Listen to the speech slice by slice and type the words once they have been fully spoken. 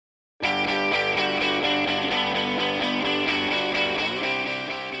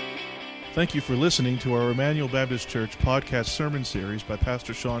Thank you for listening to our Emmanuel Baptist Church podcast sermon series by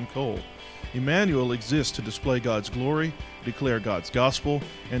Pastor Sean Cole. Emmanuel exists to display God's glory, declare God's gospel,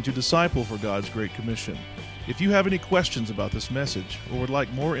 and to disciple for God's Great Commission. If you have any questions about this message or would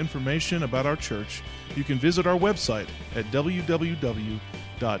like more information about our church, you can visit our website at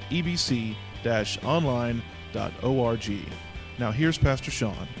www.ebc-online.org. Now here's Pastor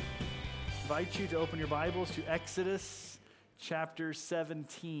Sean. I invite you to open your Bibles to Exodus chapter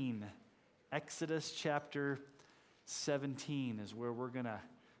 17. Exodus chapter 17 is where we're going to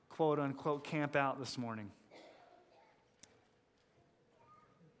quote-unquote camp out this morning.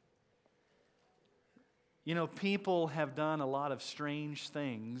 You know, people have done a lot of strange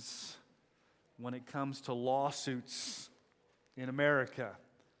things when it comes to lawsuits in America.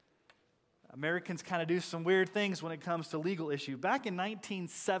 Americans kind of do some weird things when it comes to legal issue. Back in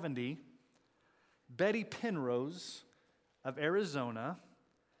 1970, Betty Penrose of Arizona,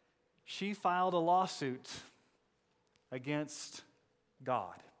 she filed a lawsuit against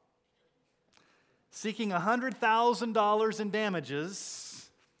God, seeking $100,000 in damages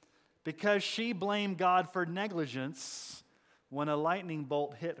because she blamed God for negligence when a lightning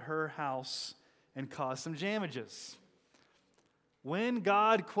bolt hit her house and caused some damages. When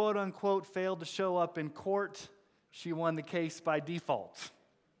God, quote-unquote, failed to show up in court, she won the case by default.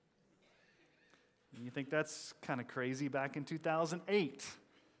 You think that's kind of crazy? Back in 2008,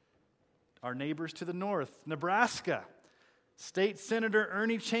 our neighbors to the north, Nebraska, State Senator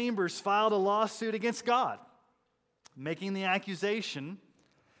Ernie Chambers filed a lawsuit against God, making the accusation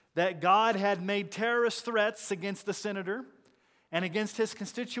that God had made terrorist threats against the senator and against his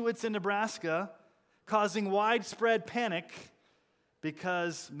constituents in Nebraska, causing widespread panic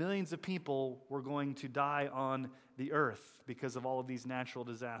because millions of people were going to die on the earth because of all of these natural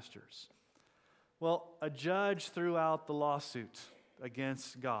disasters. Well, a judge threw out the lawsuit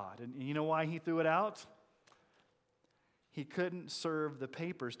against God. And you know why he threw it out? He couldn't serve the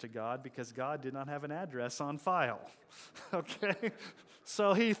papers to God because God did not have an address on file. Okay?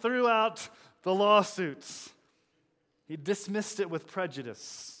 So he threw out the lawsuits. He dismissed it with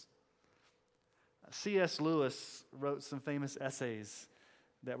prejudice. C.S. Lewis wrote some famous essays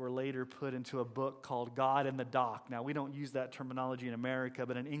that were later put into a book called God in the Dock. Now, we don't use that terminology in America,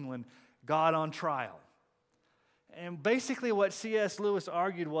 but in England, God on Trial. And basically what C.S. Lewis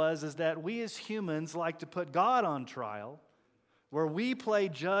argued is that we as humans like to put God on trial, where we play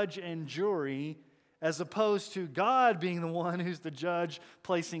judge and jury, as opposed to God being the one who's the judge,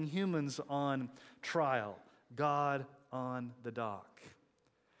 placing humans on trial. God on the dock.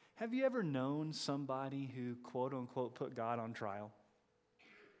 Have you ever known somebody who, quote-unquote, put God on trial?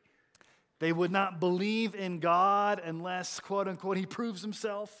 They would not believe in God unless, quote-unquote, he proves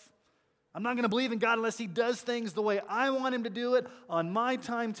himself. I'm not going to believe in God unless he does things the way I want him to do it on my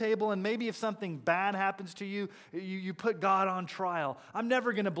timetable, and maybe if something bad happens to you, you put God on trial. I'm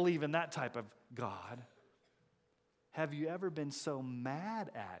never going to believe in that type of God. Have you ever been so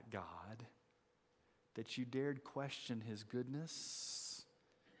mad at God that you dared question his goodness,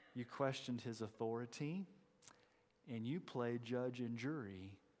 you questioned his authority, and you played judge and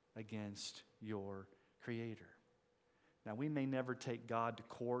jury against your Creator? Now, we may never take God to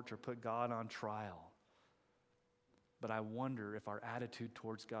court or put God on trial, but I wonder if our attitude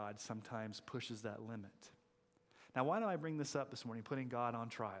towards God sometimes pushes that limit. Now, why do I bring this up this morning, putting God on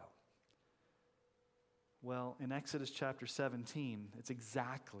trial? Well, in Exodus chapter 17, it's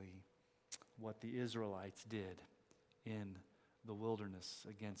exactly what the Israelites did in the wilderness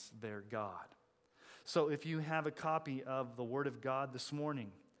against their God. So if you have a copy of the Word of God this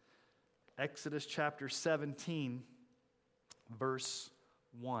morning, Exodus chapter 17, verse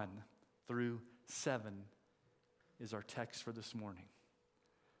 1 through 7 is our text for this morning.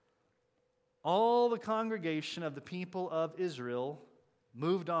 All the congregation of the people of Israel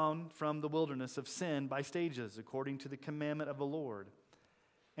moved on from the wilderness of sin by stages, according to the commandment of the Lord,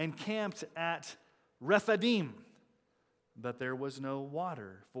 and camped at Rephidim, but there was no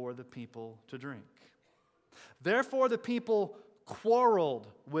water for the people to drink. Therefore the people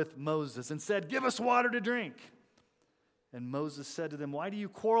quarreled with Moses and said, "Give us water to drink." And Moses said to them, "Why do you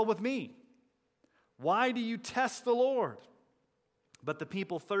quarrel with me? Why do you test the Lord?" But the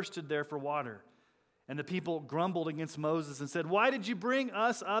people thirsted there for water. And the people grumbled against Moses and said, "Why did you bring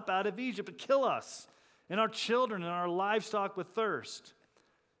us up out of Egypt to kill us and our children and our livestock with thirst?"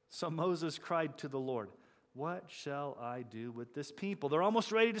 So Moses cried to the Lord, "What shall I do with this people? They're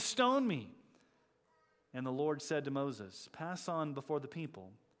almost ready to stone me." And the Lord said to Moses, "Pass on before the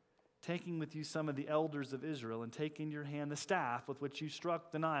people, taking with you some of the elders of Israel, and take in your hand the staff with which you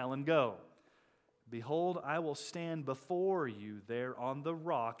struck the Nile, and go. Behold, I will stand before you there on the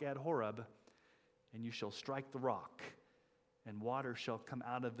rock at Horeb, and you shall strike the rock, and water shall come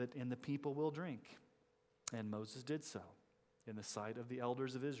out of it, and the people will drink. And Moses did so in the sight of the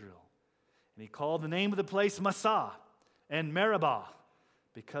elders of Israel. And he called the name of the place Massah and Meribah,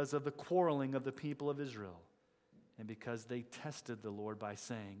 because of the quarreling of the people of Israel, and because they tested the Lord by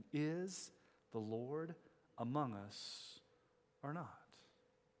saying, Is the Lord among us or not?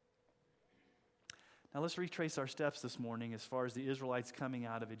 Now let's retrace our steps this morning as far as the Israelites coming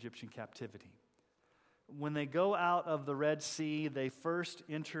out of Egyptian captivity. When they go out of the Red Sea, they first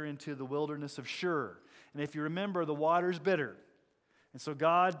enter into the wilderness of Shur. And if you remember, the water's bitter. And so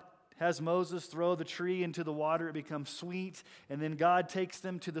God has Moses throw the tree into the water, it becomes sweet, and then God takes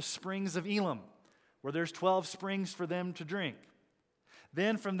them to the springs of Elim, where there's 12 springs for them to drink.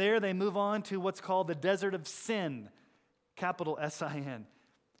 Then from there they move on to what's called the desert of Sin, capital S-I-N.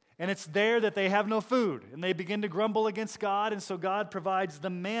 And it's there that they have no food, and they begin to grumble against God, and so God provides the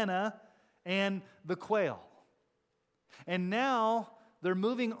manna and the quail. And now they're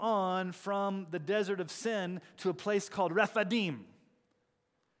moving on from the desert of Sin to a place called Rephidim.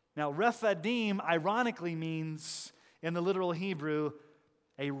 Now, Rephidim ironically means, in the literal Hebrew,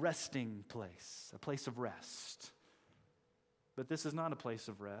 a resting place, a place of rest. But this is not a place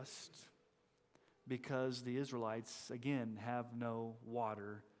of rest because the Israelites, again, have no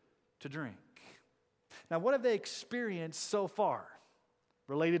water to drink. Now, what have they experienced so far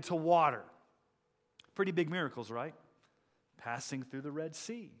related to water? Pretty big miracles, right? Passing through the Red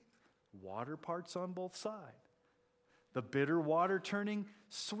Sea, water parts on both sides, the bitter water turning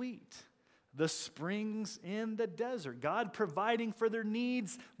sweet, the springs in the desert, God providing for their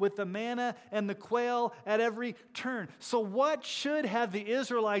needs with the manna and the quail at every turn. So what should have the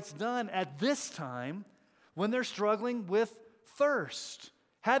Israelites done at this time when they're struggling with thirst?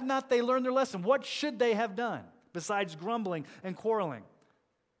 Had not they learned their lesson? What should they have done besides grumbling and quarreling?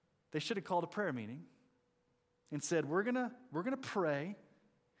 They should have called a prayer meeting and said, we're gonna pray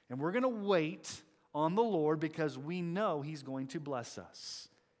and we're going to wait on the Lord because we know He's going to bless us.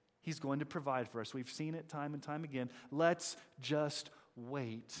 He's going to provide for us. We've seen it time and time again. Let's just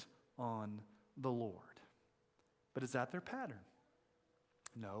wait on the Lord. But is that their pattern?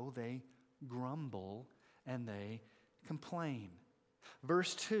 No, they grumble and they complain.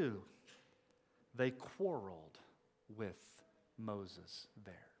 Verse 2, they quarreled with Moses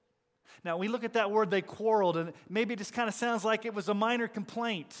there. Now, we look at that word, they quarreled, and maybe it just kind of sounds like it was a minor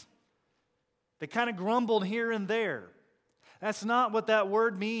complaint. They kind of grumbled here and there. That's not what that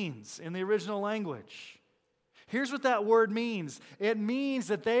word means in the original language. Here's what that word means. It means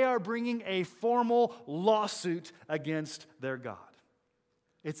that they are bringing a formal lawsuit against their God.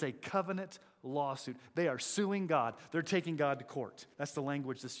 It's a covenant lawsuit. They are suing God. They're taking God to court. That's the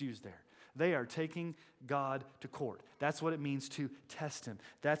language that's used there. They are taking God to court. That's what it means to test Him.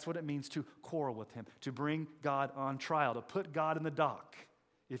 That's what it means to quarrel with Him, to bring God on trial, to put God in the dock,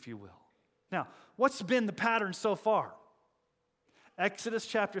 if you will. Now, what's been the pattern so far? Exodus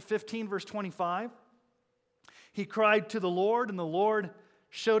chapter 15, verse 25. He cried to the Lord, and the Lord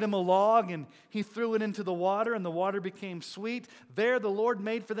showed him a log, and he threw it into the water, and the water became sweet. There the Lord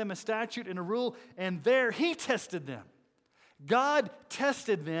made for them a statute and a rule, and there He tested them. God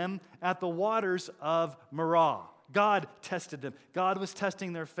tested them at the waters of Marah. God tested them. God was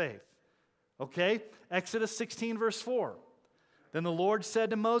testing their faith. Okay? Exodus 16, verse 4. Then the Lord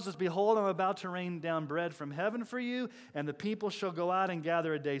said to Moses, Behold, I'm about to rain down bread from heaven for you, and the people shall go out and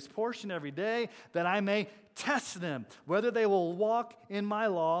gather a day's portion every day, that I may test them, whether they will walk in my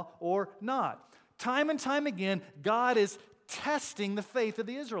law or not. Time and time again, God is testing the faith of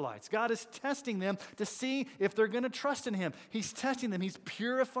the Israelites. God is testing them to see if they're going to trust in Him. He's testing them. He's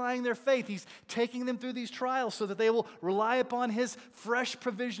purifying their faith. He's taking them through these trials so that they will rely upon His fresh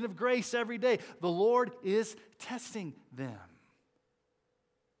provision of grace every day. The Lord is testing them.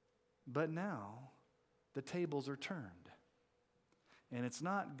 But now, the tables are turned. And it's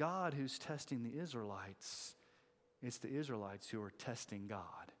not God who's testing the Israelites. It's the Israelites who are testing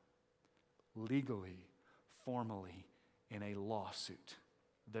God. Legally, formally, in a lawsuit.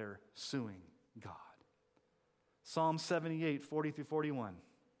 They're suing God. Psalm 78, 40 through 41.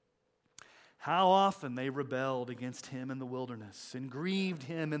 How often they rebelled against Him in the wilderness and grieved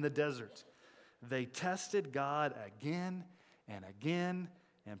Him in the desert. They tested God again and again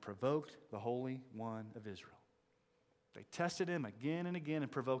and provoked the Holy One of Israel. They tested Him again and again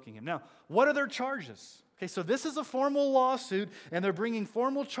and provoking Him. Now, what are their charges? Okay, so this is a formal lawsuit, and they're bringing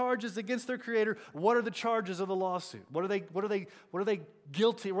formal charges against their Creator. What are the charges of the lawsuit? What are they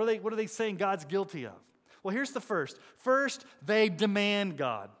guilty? What are they saying God's guilty of? Well, here's the first. First, they demand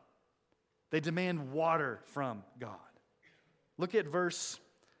God. They demand water from God. Look at verse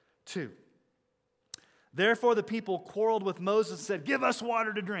 2. Therefore the people quarreled with Moses and said, "Give us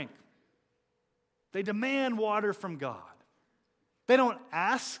water to drink." They demand water from God. They don't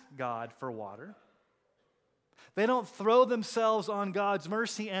ask God for water. They don't throw themselves on God's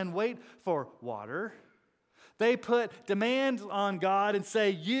mercy and wait for water. They put demands on God and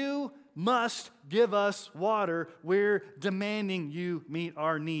say, "You must give us water. We're demanding you meet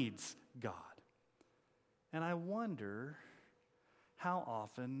our needs, God." And I wonder how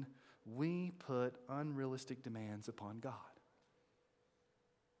often we put unrealistic demands upon God.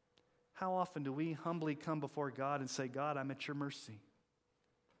 How often do we humbly come before God and say, "God, I'm at your mercy.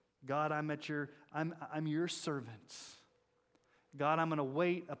 God, I'm your servant. God, I'm going to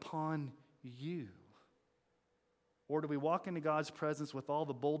wait upon you." Or do we walk into God's presence with all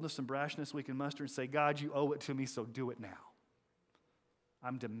the boldness and brashness we can muster and say, "God, you owe it to me, so do it now.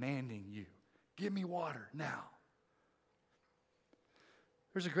 I'm demanding you. Give me water now."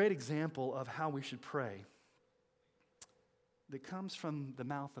 There's a great example of how we should pray that comes from the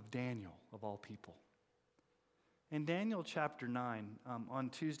mouth of Daniel, of all people. In Daniel chapter 9, on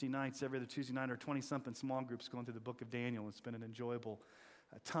Tuesday nights, every other Tuesday night, or 20-something small groups going through the book of Daniel. It's been an enjoyable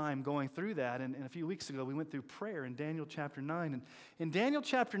time going through that. And a few weeks ago, we went through prayer in Daniel chapter 9. And in Daniel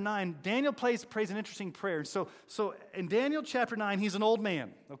chapter 9, Daniel prays an interesting prayer. So in Daniel chapter 9, he's an old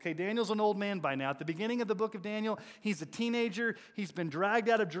man. Okay, Daniel's an old man by now. At the beginning of the book of Daniel, he's a teenager. He's been dragged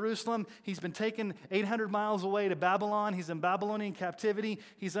out of Jerusalem. He's been taken 800 miles away to Babylon. He's in Babylonian captivity.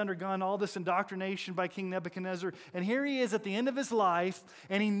 He's undergone all this indoctrination by King Nebuchadnezzar. And here he is at the end of his life,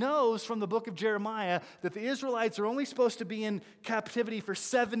 and he knows from the book of Jeremiah that the Israelites are only supposed to be in captivity for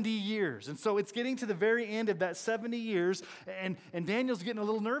 70 years. And so it's getting to the very end of that 70 years, and Daniel's getting a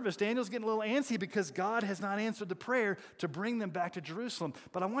little nervous. Daniel's getting a little antsy because God has not answered the prayer to bring them back to Jerusalem.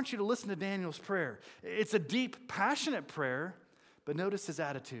 But I want you to listen to Daniel's prayer. It's a deep, passionate prayer, but notice his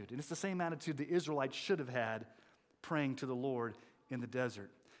attitude. And it's the same attitude the Israelites should have had praying to the Lord in the desert.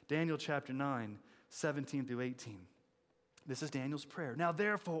 Daniel chapter 9, 17 through 18. This is Daniel's prayer. "Now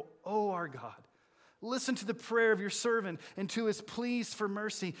therefore, O our God, listen to the prayer of your servant and to his pleas for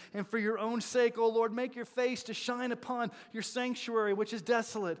mercy. And for your own sake, O Lord, make your face to shine upon your sanctuary, which is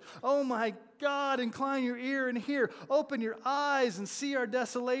desolate. O my God, incline your ear and hear. Open your eyes and see our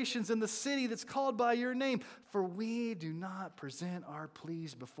desolations in the city that's called by your name. For we do not present our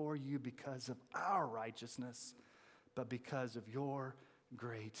pleas before you because of our righteousness, but because of your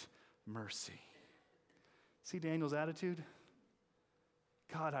great mercy." See Daniel's attitude?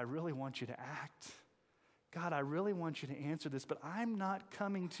 God, I really want you to act. God, I really want you to answer this, but I'm not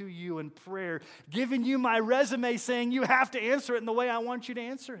coming to you in prayer, giving you my resume saying you have to answer it in the way I want you to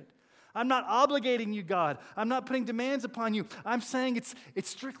answer it. I'm not obligating you, God. I'm not putting demands upon you. I'm saying it's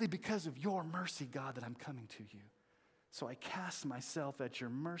strictly because of your mercy, God, that I'm coming to you. So I cast myself at your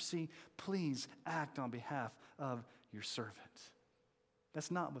mercy. Please act on behalf of your servant. That's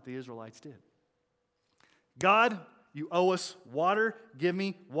not what the Israelites did. God, you owe us water. Give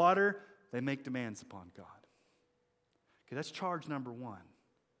me water. They make demands upon God. Okay, that's charge number one.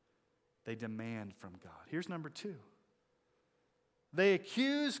 They demand from God. Here's number two. They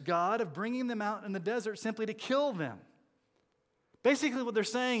accuse God of bringing them out in the desert simply to kill them. Basically what they're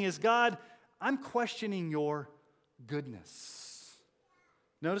saying is, God, I'm questioning your goodness.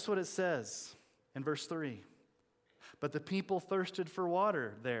 Notice what it says in verse 3. But the people thirsted for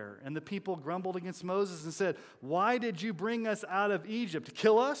water there, and the people grumbled against Moses and said, "Why did you bring us out of Egypt? To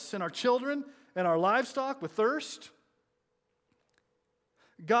kill us and our children and our livestock with thirst?"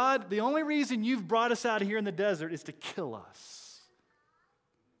 God, the only reason you've brought us out here in the desert is to kill us.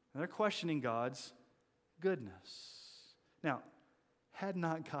 And they're questioning God's goodness. Now, had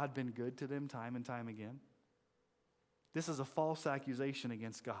not God been good to them time and time again? This is a false accusation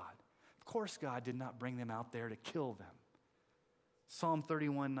against God. Of course, God did not bring them out there to kill them. Psalm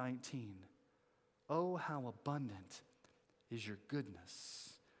 31:19. Oh, how abundant is your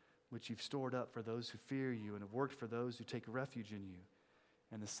goodness, which you've stored up for those who fear you and have worked for those who take refuge in you,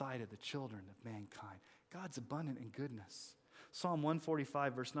 in the sight of the children of mankind. God's abundant in goodness. Psalm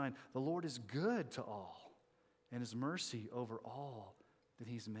 145, verse 9. The Lord is good to all, and his mercy over all that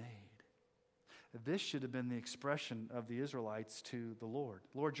he's made. This should have been the expression of the Israelites to the Lord.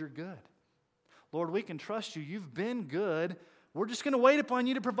 Lord, you're good. Lord, we can trust you. You've been good. We're just going to wait upon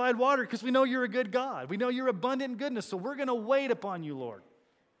you to provide water because we know you're a good God. We know you're abundant in goodness, so we're going to wait upon you, Lord.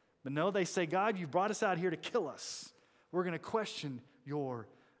 But no, they say, God, you brought us out here to kill us. We're going to question your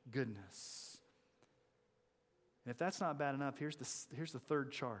goodness. And if that's not bad enough, here's the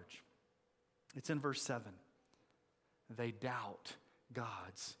third charge. It's in verse 7. They doubt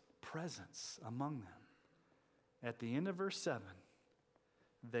God's presence among them. At the end of verse 7,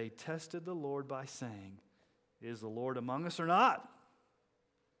 they tested the Lord by saying, is the Lord among us or not?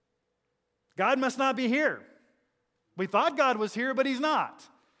 God must not be here. We thought God was here, but he's not.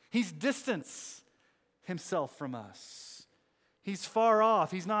 He's distanced himself from us. He's far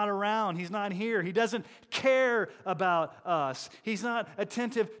off. He's not around. He's not here. He doesn't care about us. He's not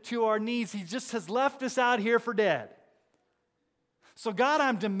attentive to our needs. He just has left us out here for dead. So God,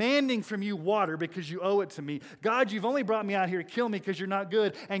 I'm demanding from you water because you owe it to me. God, you've only brought me out here to kill me because you're not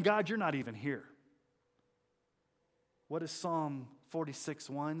good. And God, you're not even here. What does Psalm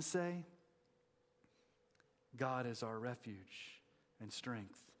 46:1 say? God is our refuge and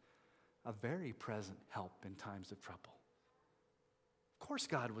strength, a very present help in times of trouble. Of course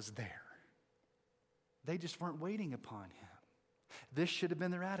God was there. They just weren't waiting upon him. This should have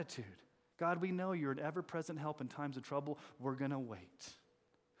been their attitude. God, we know you're an ever-present help in times of trouble. We're going to wait.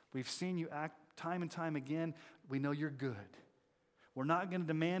 We've seen you act time and time again. We know you're good. We're not going to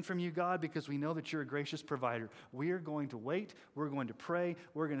demand from you, God, because we know that you're a gracious provider. We are going to wait. We're going to pray.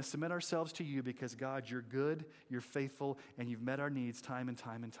 We're going to submit ourselves to you because, God, you're good, you're faithful, and you've met our needs time and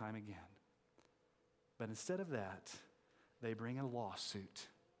time and time again. But instead of that, they bring a lawsuit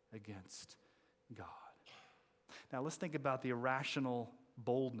against God. Now, let's think about the irrational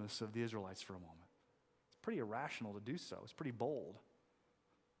boldness of the Israelites for a moment. It's pretty irrational to do so. It's pretty bold.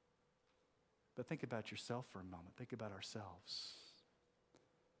 But think about yourself for a moment. Think about ourselves.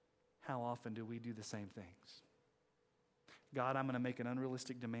 How often do we do the same things? God, I'm going to make an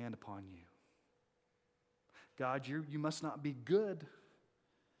unrealistic demand upon you. God, you must not be good.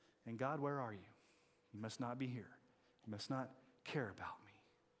 And God, where are you? You must not be here. You must not care about me.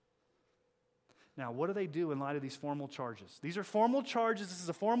 Now, what do they do in light of these formal charges? These are formal charges. This is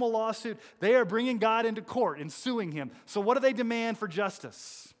a formal lawsuit. They are bringing God into court and suing him. So what do they demand for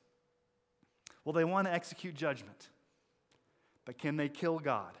justice? Well, they want to execute judgment. But can they kill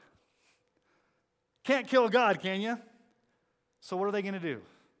God? Can't kill God, can you? So what are they going to do?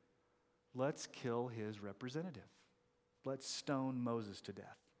 Let's kill his representative. Let's stone Moses to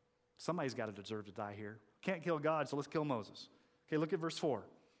death. Somebody's got to deserve to die here. Can't kill God, so let's kill Moses. Okay, look at verse 4.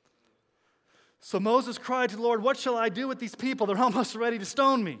 So Moses cried to the Lord, what shall I do with these people? They're almost ready to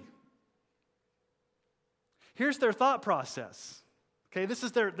stone me. Here's their thought process. Okay, this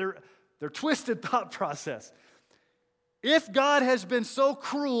is their twisted thought process. If God has been so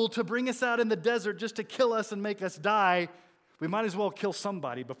cruel to bring us out in the desert just to kill us and make us die, we might as well kill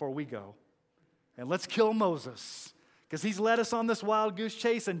somebody before we go. And let's kill Moses, because he's led us on this wild goose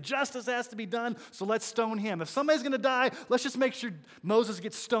chase and justice has to be done, so let's stone him. If somebody's going to die, let's just make sure Moses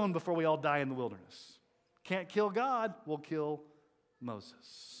gets stoned before we all die in the wilderness. Can't kill God, we'll kill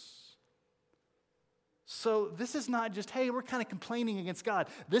Moses. So this is not just, hey, we're kind of complaining against God.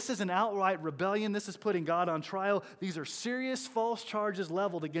 This is an outright rebellion. This is putting God on trial. These are serious false charges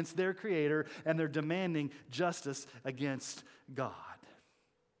leveled against their Creator, and they're demanding justice against God.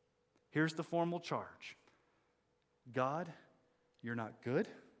 Here's the formal charge. God, you're not good.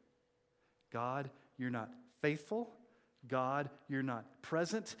 God, you're not faithful. God, you're not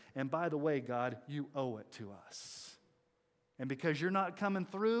present. And by the way, God, you owe it to us. And because you're not coming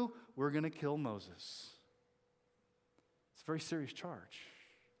through, we're going to kill Moses. It's a very serious charge.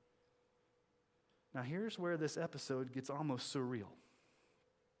 Now, here's where this episode gets almost surreal.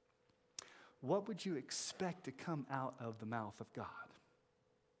 What would you expect to come out of the mouth of God?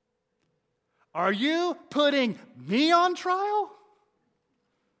 Are you putting me on trial?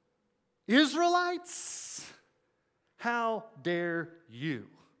 Israelites? How dare you?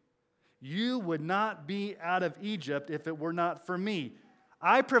 You would not be out of Egypt if it were not for me.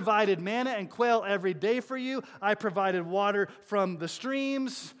 I provided manna and quail every day for you. I provided water from the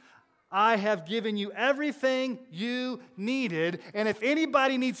streams. I have given you everything you needed. And if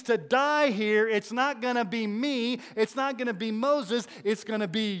anybody needs to die here, it's not going to be me. It's not going to be Moses. It's going to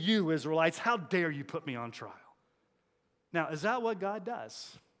be you, Israelites. How dare you put me on trial? Now, is that what God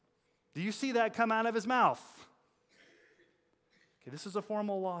does? Do you see that come out of his mouth? Okay, this is a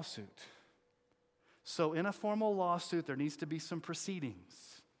formal lawsuit. So in a formal lawsuit, there needs to be some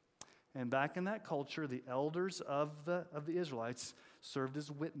proceedings. And back in that culture, the elders of the Israelites served as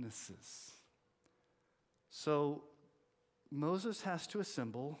witnesses. So Moses has to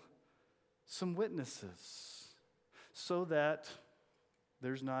assemble some witnesses so that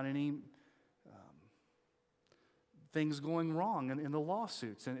there's not any things going wrong in the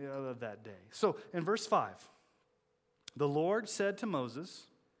lawsuits of that day. So in verse 5, the Lord said to Moses,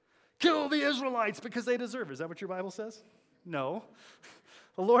 kill the Israelites because they deserve it. Is that what your Bible says? No.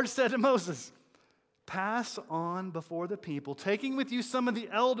 The Lord said to Moses, pass on before the people, taking with you some of the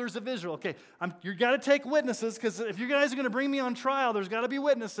elders of Israel. Okay, you got to take witnesses, because if you guys are going to bring me on trial, there's got to be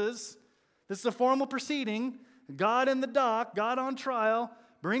witnesses. This is a formal proceeding. God in the dock, God on trial.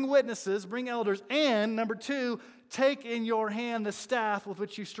 Bring witnesses, bring elders. And number 2, take in your hand the staff with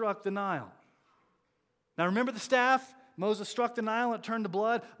which you struck the Nile. Now remember the staff? Moses struck the Nile and it turned to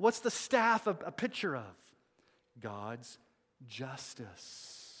blood. What's the staff a picture of? God's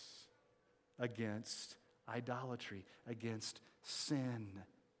justice against idolatry, against sin.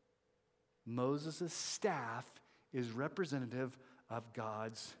 Moses' staff is representative of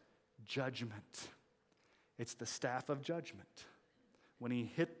God's judgment. It's the staff of judgment. When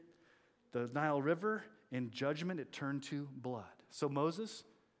he hit the Nile River, in judgment it turned to blood. So Moses,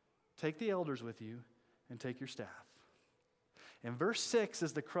 take the elders with you and take your staff. And verse 6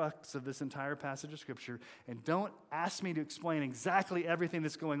 is the crux of this entire passage of Scripture. And don't ask me to explain exactly everything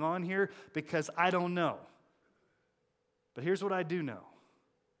that's going on here, because I don't know. But here's what I do know.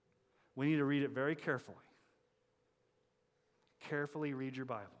 We need to read it very carefully. Carefully read your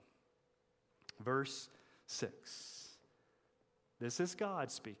Bible. Verse 6. This is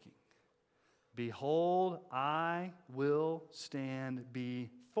God speaking. Behold, I will stand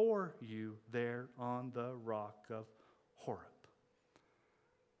before you there on the rock of Horeb.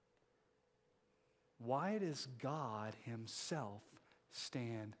 Why does God himself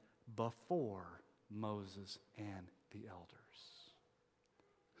stand before Moses and the elders?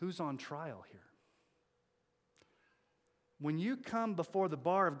 Who's on trial here? When you come before the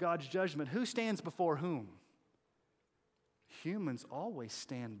bar of God's judgment, who stands before whom? Humans always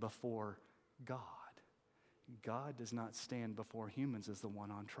stand before God. God does not stand before humans as the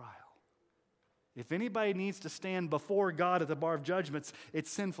one on trial. If anybody needs to stand before God at the bar of judgments, it's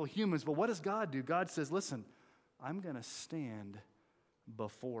sinful humans. But what does God do? God says, listen, I'm going to stand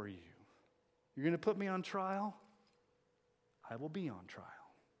before you. You're going to put me on trial? I will be on trial.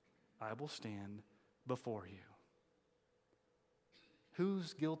 I will stand before you.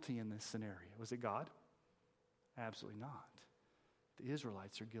 Who's guilty in this scenario? Was it God? Absolutely not. The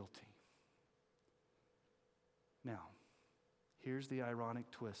Israelites are guilty. Now, here's the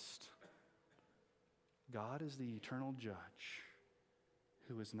ironic twist. God is the eternal judge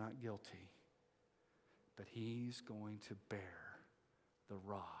who is not guilty, but he's going to bear the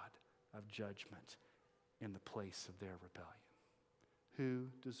rod of judgment in the place of their rebellion. Who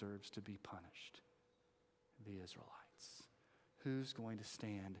deserves to be punished? The Israelites. Who's going to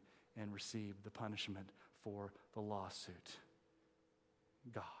stand and receive the punishment for the lawsuit?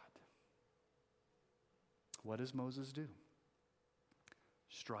 God. What does Moses do?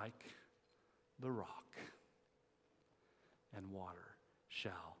 Strike the rock, and water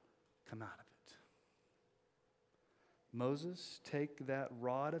shall come out of it. Moses, take that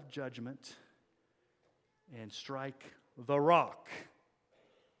rod of judgment and strike the rock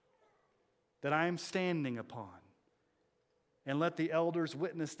that I am standing upon. And let the elders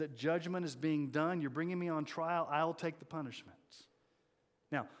witness that judgment is being done. You're bringing me on trial. I'll take the punishment.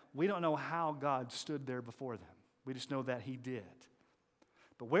 Now, we don't know how God stood there before them. We just know that he did.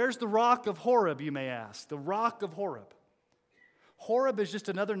 But where's the rock of Horeb, you may ask? The rock of Horeb. Horeb is just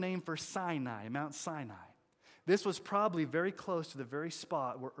another name for Sinai, Mount Sinai. This was probably very close to the very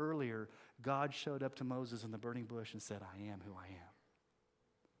spot where earlier God showed up to Moses in the burning bush and said, I am who I am.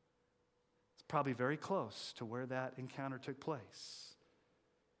 It's probably very close to where that encounter took place.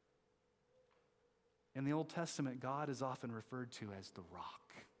 In the Old Testament, God is often referred to as the rock.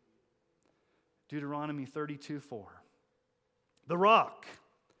 Deuteronomy 32:4. The rock,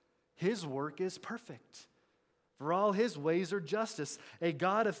 his work is perfect. For all his ways are justice, a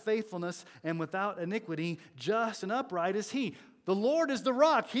God of faithfulness and without iniquity, just and upright is he. The Lord is the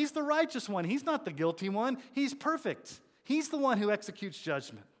rock. He's the righteous one. He's not the guilty one. He's perfect. He's the one who executes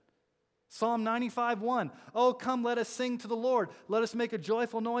judgment. Psalm 95:1. Oh, come, let us sing to the Lord. Let us make a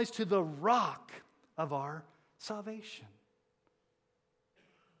joyful noise to the rock of our salvation.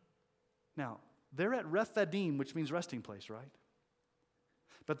 Now, they're at Rephidim, which means resting place, right?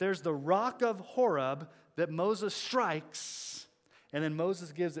 But there's the rock of Horeb that Moses strikes, and then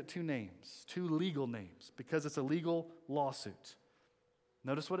Moses gives it two names, two legal names, because it's a legal lawsuit.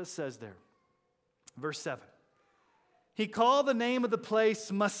 Notice what it says there. Verse 7. He called the name of the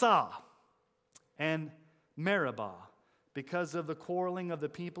place Massah and Meribah, because of the quarreling of the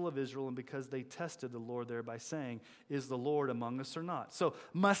people of Israel and because they tested the Lord there by saying, is the Lord among us or not? So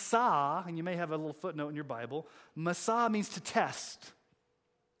Massah, and you may have a little footnote in your Bible, Massah means to test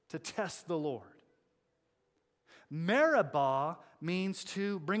the Lord. Meribah means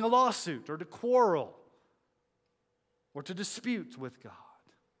to bring a lawsuit or to quarrel or to dispute with God.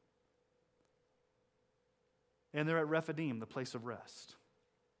 And they're at Rephidim, the place of rest.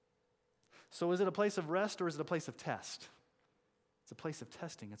 So is it a place of rest or is it a place of test? It's a place of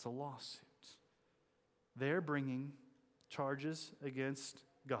testing. It's a lawsuit. They're bringing charges against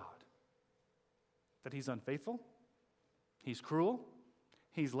God. That he's unfaithful, he's cruel,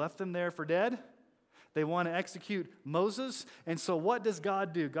 he's left them there for dead. They want to execute Moses. And so what does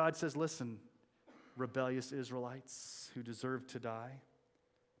God do? God says, listen, rebellious Israelites who deserve to die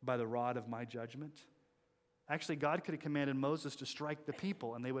by the rod of my judgment. Actually, God could have commanded Moses to strike the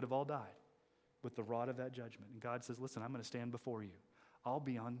people and they would have all died with the rod of that judgment. And God says, listen, I'm going to stand before you. I'll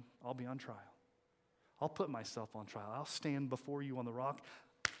be on trial. I'll put myself on trial. I'll stand before you on the rock.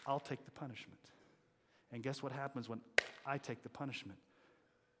 I'll take the punishment. And guess what happens when I take the punishment?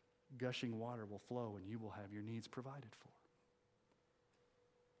 Gushing water will flow and you will have your needs provided for.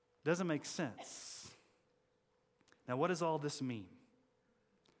 Doesn't make sense. Now, what does all this mean?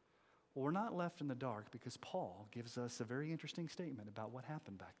 Well, we're not left in the dark because Paul gives us a very interesting statement about what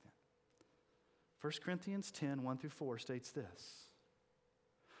happened back then. 1 Corinthians 10, 1 through 4 states this.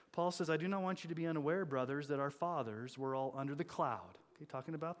 Paul says, I do not want you to be unaware, brothers, that our fathers were all under the cloud. Okay,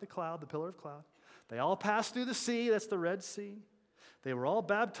 talking about the cloud, the pillar of cloud. They all passed through the sea, that's the Red Sea. They were all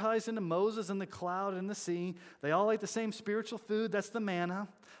baptized into Moses in the cloud and the sea. They all ate the same spiritual food, that's the manna.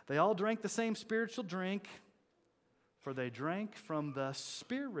 They all drank the same spiritual drink, for they drank from the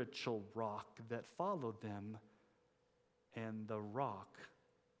spiritual rock that followed them, and the rock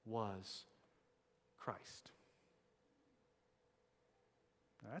was Christ.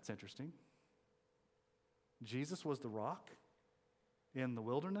 Now, that's interesting. Jesus was the rock in the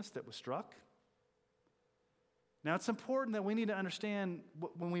wilderness that was struck. Now, it's important that we need to understand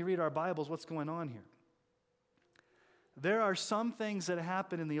when we read our Bibles what's going on here. There are some things that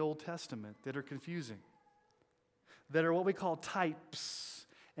happen in the Old Testament that are confusing, that are what we call types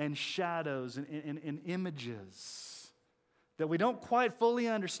and shadows and images that we don't quite fully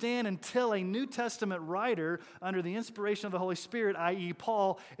understand until a New Testament writer, under the inspiration of the Holy Spirit, i.e.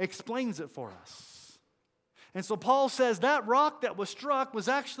 Paul, explains it for us. And so Paul says that rock that was struck was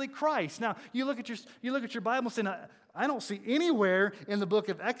actually Christ. Now, you look at your Bible and say, I don't see anywhere in the book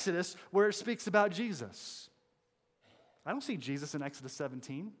of Exodus where it speaks about Jesus. I don't see Jesus in Exodus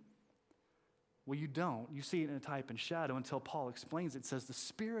 17. Well, you don't. You see it in a type and shadow until Paul explains it. It says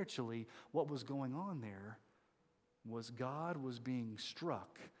spiritually what was going on there was God was being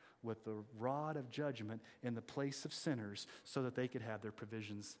struck with the rod of judgment in the place of sinners so that they could have their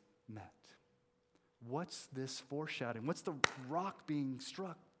provisions met. What's this foreshadowing? What's the rock being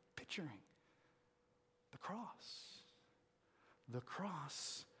struck picturing? The cross. The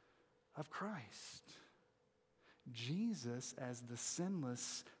cross of Christ. Jesus, as the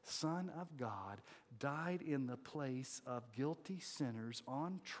sinless Son of God, died in the place of guilty sinners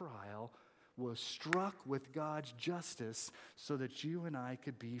on trial, was struck with God's justice so that you and I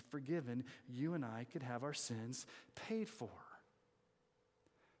could be forgiven, you and I could have our sins paid for.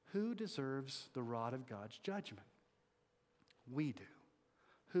 Who deserves the rod of God's judgment? We do.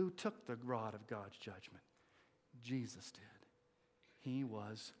 Who took the rod of God's judgment? Jesus did. He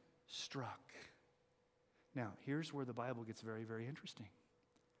was struck. Now, here's where the Bible gets very, very interesting.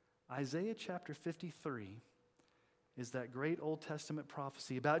 Isaiah chapter 53 is that great Old Testament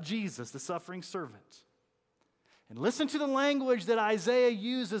prophecy about Jesus, the suffering servant. And listen to the language that Isaiah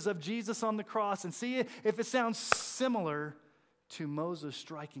uses of Jesus on the cross and see if it sounds similar to Moses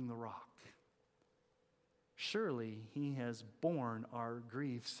striking the rock. Surely he has borne our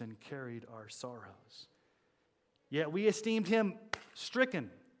griefs and carried our sorrows. Yet we esteemed him stricken,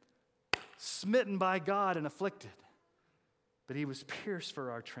 smitten by God and afflicted. But he was pierced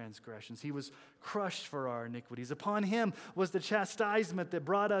for our transgressions. He was crushed for our iniquities. Upon him was the chastisement that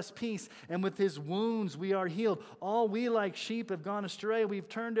brought us peace, and with his wounds we are healed. All we like sheep have gone astray. We've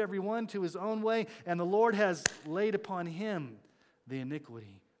turned every one to his own way, and the Lord has laid upon him the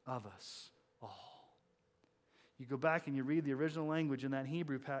iniquity of us all. You go back and you read the original language in that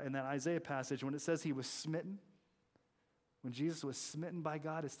in that Isaiah passage, when it says he was smitten. When Jesus was smitten by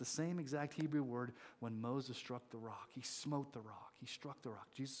God, it's the same exact Hebrew word when Moses struck the rock. He smote the rock. He struck the rock.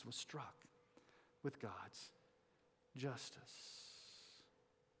 Jesus was struck with God's justice.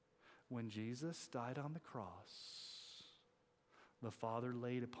 When Jesus died on the cross, the Father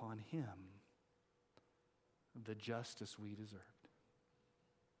laid upon him the justice we deserved,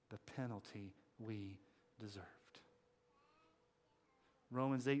 the penalty we deserved.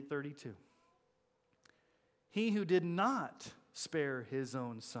 Romans 8:32. He who did not spare his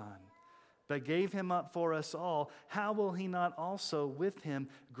own son, but gave him up for us all, how will he not also with him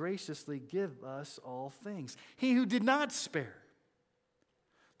graciously give us all things? He who did not spare.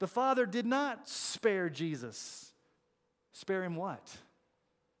 The Father did not spare Jesus. Spare him what?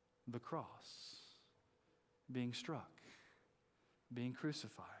 The cross. Being struck. Being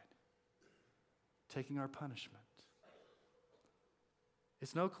crucified. Taking our punishment.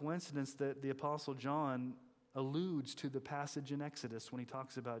 It's no coincidence that the Apostle John alludes to the passage in Exodus when he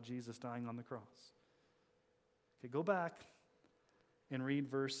talks about Jesus dying on the cross. Okay, go back and read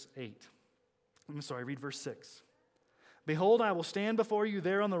verse 8. Read verse 6. Behold, I will stand before you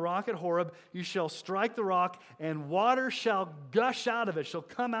there on the rock at Horeb. You shall strike the rock, and water shall gush out of it, shall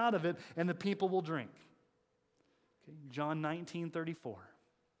come out of it, and the people will drink. Okay, John 19:34.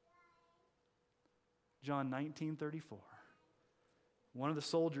 John 19:34. One of the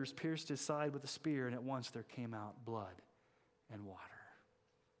soldiers pierced his side with a spear, and at once there came out blood and water.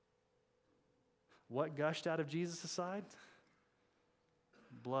 What gushed out of Jesus' side?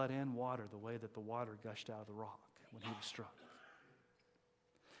 Blood and water, the way that the water gushed out of the rock when he was struck.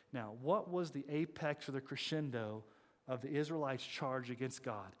 Now, what was the apex or the crescendo of the Israelites' charge against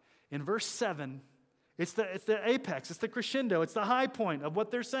God? In verse 7, it's the apex, it's the crescendo, it's the high point of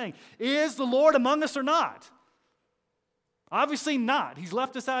what they're saying. Is the Lord among us or not? Obviously not. He's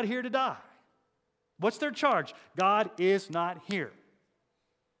left us out here to die. What's their charge? God is not here.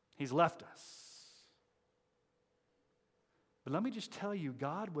 He's left us. But let me just tell you,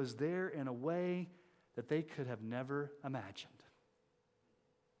 God was there in a way that they could have never imagined.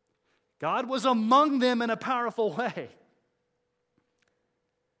 God was among them in a powerful way.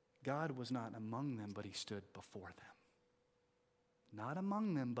 God was not among them, but he stood before them. Not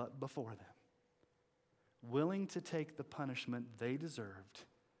among them, but before them. Willing to take the punishment they deserved,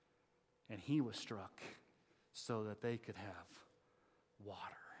 and he was struck so that they could have water.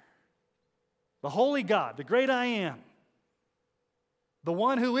 The holy God, the great I am, the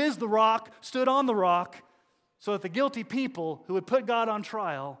one who is the rock, stood on the rock so that the guilty people who would put God on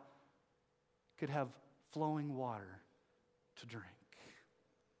trial could have flowing water to drink.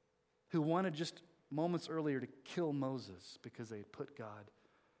 Who wanted just moments earlier to kill Moses because they had put God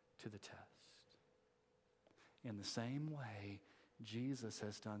to the test. In the same way, Jesus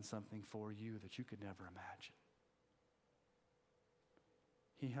has done something for you that you could never imagine.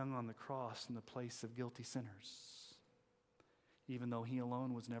 He hung on the cross in the place of guilty sinners, even though he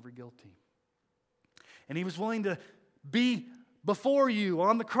alone was never guilty. And he was willing to be before you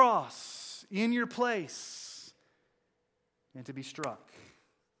on the cross, in your place, and to be struck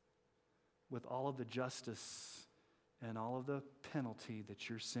with all of the justice and all of the penalty that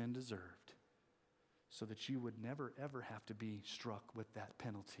your sin deserved, so that you would never, ever have to be struck with that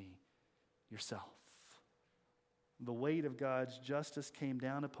penalty yourself. The weight of God's justice came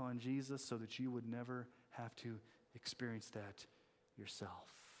down upon Jesus so that you would never have to experience that yourself.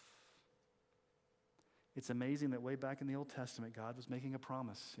 It's amazing that way back in the Old Testament, God was making a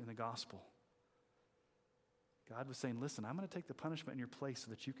promise in the gospel. God was saying, listen, I'm going to take the punishment in your place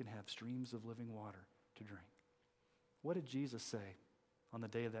so that you can have streams of living water to drink. What did Jesus say on the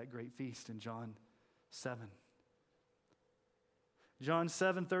day of that great feast in John 7? John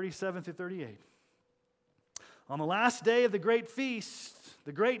 7, 37 through 38. On the last day of the great feast,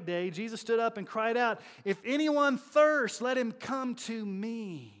 the great day, Jesus stood up and cried out, if anyone thirsts, let him come to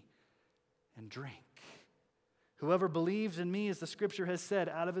me and drink. Whoever believes in me, as the scripture has said,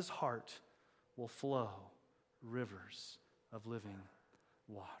 out of his heart will flow rivers of living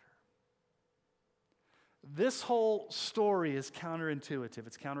water. This whole story is counterintuitive.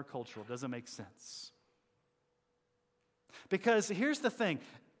 It's countercultural. It doesn't make sense. Because here's the thing.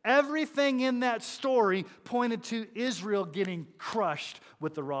 Everything in that story pointed to Israel getting crushed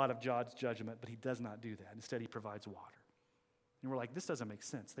with the rod of God's judgment, but he does not do that. Instead, he provides water. And we're like, this doesn't make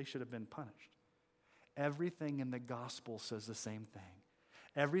sense. They should have been punished. Everything in the gospel says the same thing.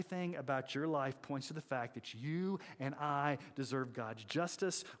 Everything about your life points to the fact that you and I deserve God's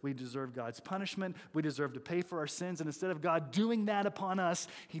justice. We deserve God's punishment. We deserve to pay for our sins. And instead of God doing that upon us,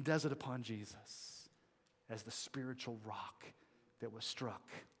 he does it upon Jesus as the spiritual rock that was struck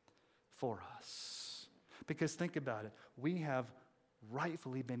for us. Because think about it. We have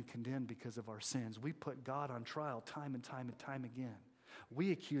rightfully been condemned because of our sins. We put God on trial time and time and time again.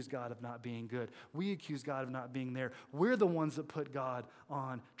 We accuse God of not being good. We accuse God of not being there. We're the ones that put God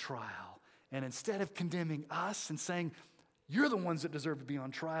on trial. And instead of condemning us and saying, you're the ones that deserve to be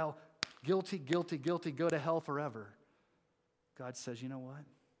on trial, guilty, guilty, guilty, go to hell forever, God says, you know what?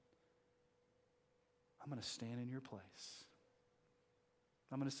 I'm going to stand in your place.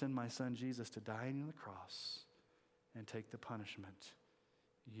 I'm going to send my son Jesus to die on the cross and take the punishment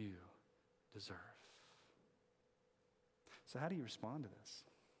you deserve. So how do you respond to this?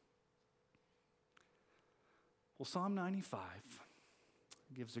 Well, Psalm 95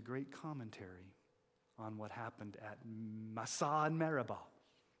 gives a great commentary on what happened at Massah and Meribah.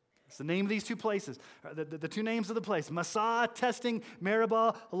 It's the name of these two places, the two names of the place. Massah, testing;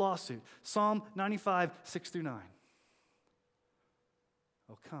 Meribah, a lawsuit. Psalm 95, 6 through 9.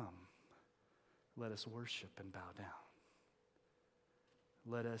 Oh, come, let us worship and bow down.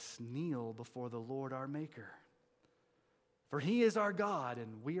 Let us kneel before the Lord our Maker. For he is our God,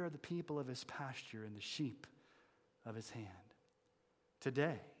 and we are the people of his pasture and the sheep of his hand.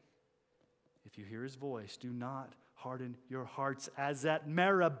 Today, if you hear his voice, do not harden your hearts as at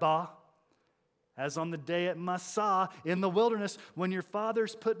Meribah, as on the day at Massah in the wilderness, when your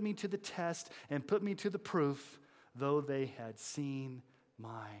fathers put me to the test and put me to the proof, though they had seen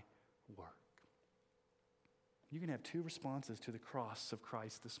my work. You can have two responses to the cross of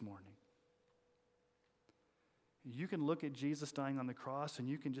Christ this morning. You can look at Jesus dying on the cross and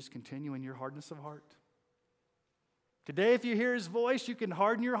you can just continue in your hardness of heart. Today, if you hear his voice, you can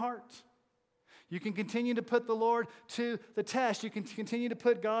harden your heart. You can continue to put the Lord to the test. You can continue to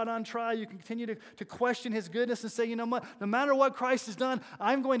put God on trial. You can continue to question his goodness and say, you know what, no matter what Christ has done,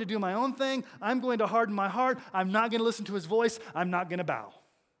 I'm going to do my own thing. I'm going to harden my heart. I'm not going to listen to his voice. I'm not going to bow.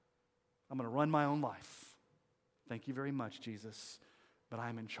 I'm going to run my own life. Thank you very much, Jesus, but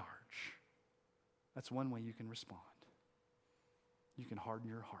I'm in charge. That's one way you can respond. You can harden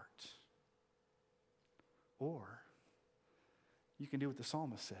your heart. Or you can do what the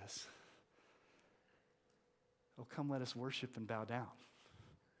psalmist says. Oh, come, let us worship and bow down.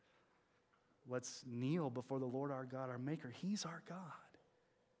 Let's kneel before the Lord our God, our Maker. He's our God.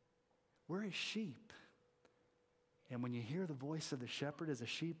 We're his sheep. And when you hear the voice of the shepherd as a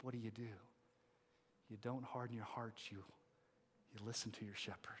sheep, what do? You don't harden your hearts. You listen to your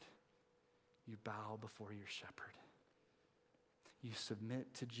shepherd. You bow before your shepherd. You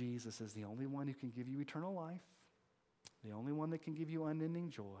submit to Jesus as the only one who can give you eternal life, the only one that can give you unending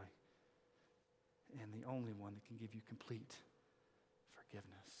joy, and the only one that can give you complete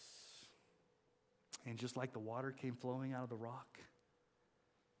forgiveness. And just like the water came flowing out of the rock,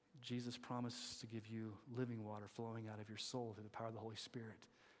 Jesus promised to give you living water flowing out of your soul through the power of the Holy Spirit,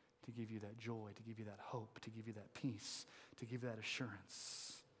 to give you that joy, to give you that hope, to give you that peace, to give you that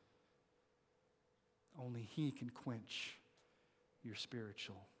assurance. Only he can quench your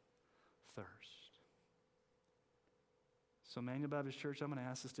spiritual thirst. So Emmanuel Baptist Church, I'm going to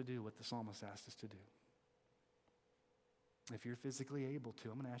ask us to do what the psalmist asked us to do. If you're physically able to,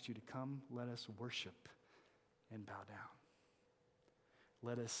 I'm going to ask you to come, let us worship and bow down.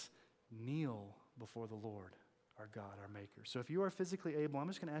 Let us kneel before the Lord, our God, our Maker. So if you are physically able, I'm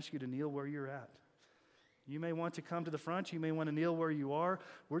just going to ask you to kneel where you're at. You may want to come to the front. You may want to kneel where you are.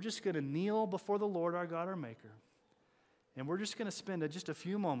 We're just going to kneel before the Lord, our God, our Maker. And we're just going to spend just a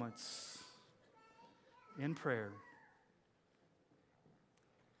few moments in prayer,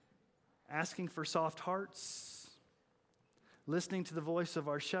 asking for soft hearts, listening to the voice of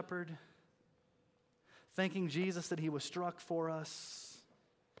our shepherd, thanking Jesus that he was struck for us,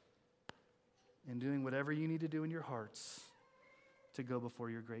 and doing whatever you need to do in your hearts to go before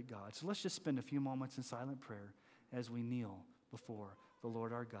your great God. So let's just spend a few moments in silent prayer as we kneel before the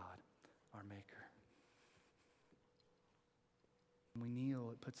Lord our God, our Maker. When we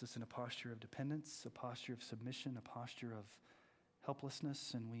kneel, it puts us in a posture of dependence, a posture of submission, a posture of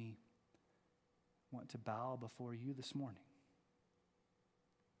helplessness, and we want to bow before you this morning.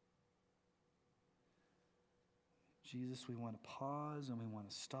 Jesus, we want to pause and we want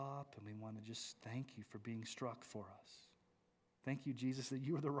to stop and we want to just thank you for being struck for us. Thank you, Jesus, that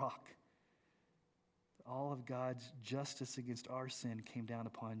you are the rock. All of God's justice against our sin came down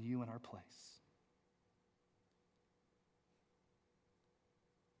upon you in our place.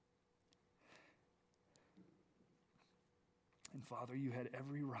 And Father, you had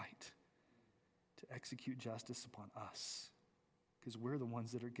every right to execute justice upon us because we're the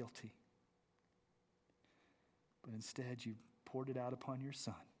ones that are guilty. But instead, you poured it out upon your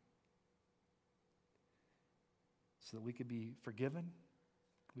Son so that we could be forgiven,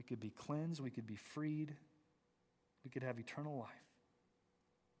 we could be cleansed, we could be freed, we could have eternal life.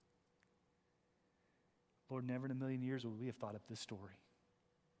 Lord, never in a million years would we have thought up this story.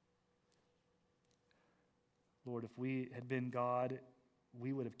 Lord, if we had been God,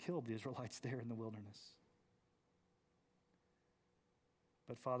 we would have killed the Israelites there in the wilderness.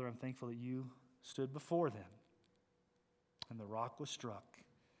 But Father, I'm thankful that you stood before them, and the rock was struck,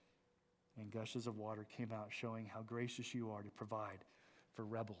 and gushes of water came out, showing how gracious you are to provide for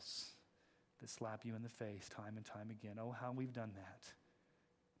rebels that slap you in the face time and time again. Oh, how we've done that.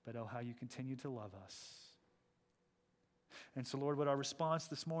 But oh, how you continue to love us. And so, Lord, would our response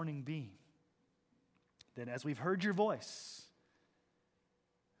this morning be that as we've heard your voice,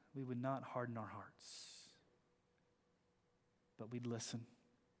 we would not harden our hearts, but we'd listen,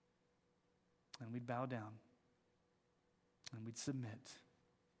 and we'd bow down, and we'd submit,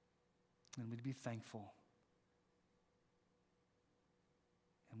 and we'd be thankful.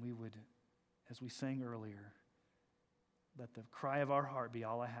 And we would, as we sang earlier, let the cry of our heart be,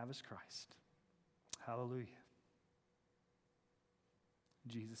 all I have is Christ. Hallelujah.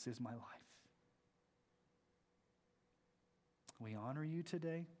 Jesus is my life. We honor you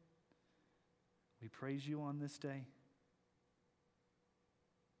today. We praise you on this day.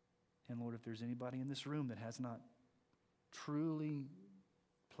 And Lord, if there's anybody in this room that has not truly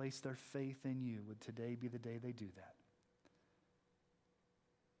placed their faith in you, would today be the day they do that?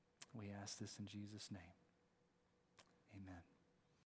 We ask this in Jesus' name. Amen.